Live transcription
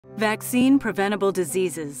Vaccine-preventable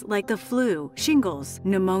diseases like the flu, shingles,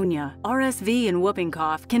 pneumonia, RSV, and whooping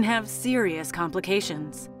cough can have serious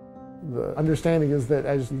complications. The understanding is that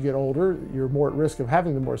as you get older, you're more at risk of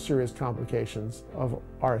having the more serious complications of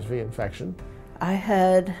RSV infection. I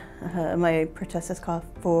had my pertussis cough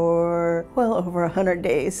for well over 100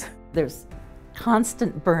 days. There's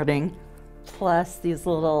constant burning, plus these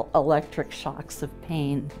little electric shocks of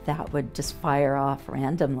pain that would just fire off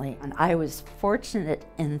randomly. And I was fortunate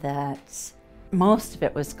in that most of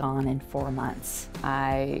it was gone in 4 months.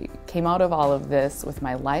 I came out of all of this with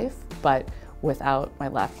my life, but without my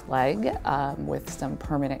left leg, with some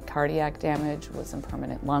permanent cardiac damage, with some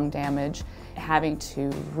permanent lung damage, having to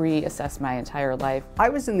reassess my entire life. I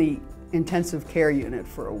was in the intensive care unit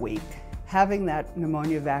for a week. Having that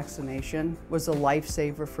pneumonia vaccination was a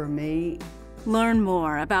lifesaver for me. Learn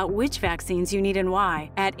more about which vaccines you need and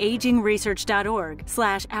why at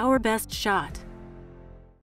agingresearch.org/ourbestshot.